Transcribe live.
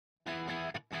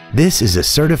This is a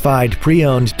certified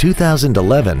pre-owned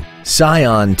 2011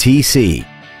 Scion TC.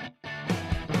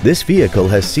 This vehicle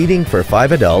has seating for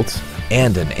 5 adults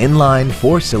and an inline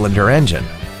 4-cylinder engine.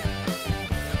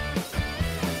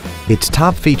 Its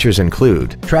top features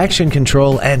include traction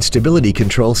control and stability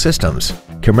control systems,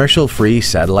 commercial-free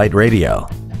satellite radio,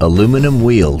 aluminum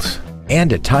wheels,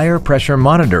 and a tire pressure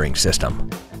monitoring system.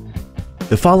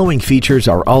 The following features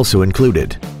are also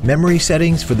included: memory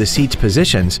settings for the seat's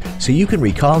positions so you can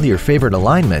recall your favorite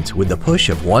alignments with the push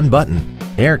of one button,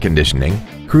 air conditioning,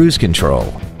 cruise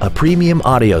control, a premium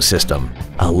audio system,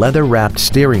 a leather-wrapped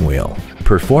steering wheel,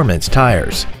 performance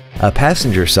tires, a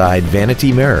passenger side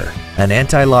vanity mirror, an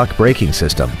anti-lock braking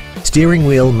system, steering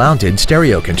wheel mounted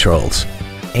stereo controls,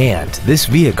 and this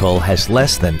vehicle has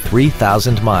less than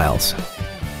 3,000 miles.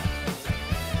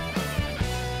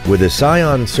 With a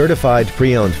Scion certified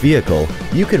pre-owned vehicle,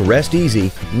 you can rest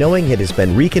easy knowing it has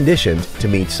been reconditioned to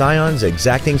meet Scion's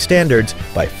exacting standards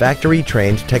by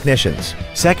factory-trained technicians.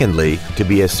 Secondly, to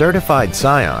be a certified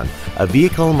Scion, a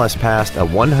vehicle must pass a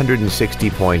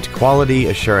 160-point quality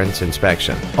assurance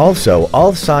inspection. Also,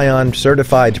 all Scion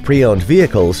certified pre-owned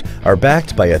vehicles are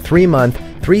backed by a 3-month,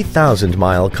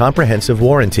 3,000-mile comprehensive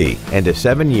warranty and a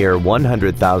 7-year,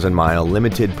 100,000-mile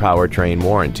limited powertrain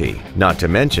warranty, not to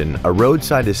mention a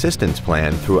roadside assistance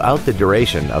plan throughout the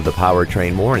duration of the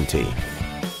powertrain warranty.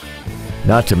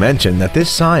 Not to mention that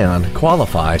this Scion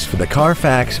qualifies for the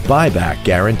Carfax buyback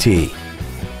guarantee.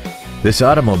 This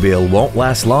automobile won't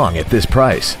last long at this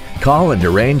price. Call and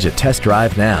arrange a test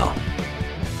drive now.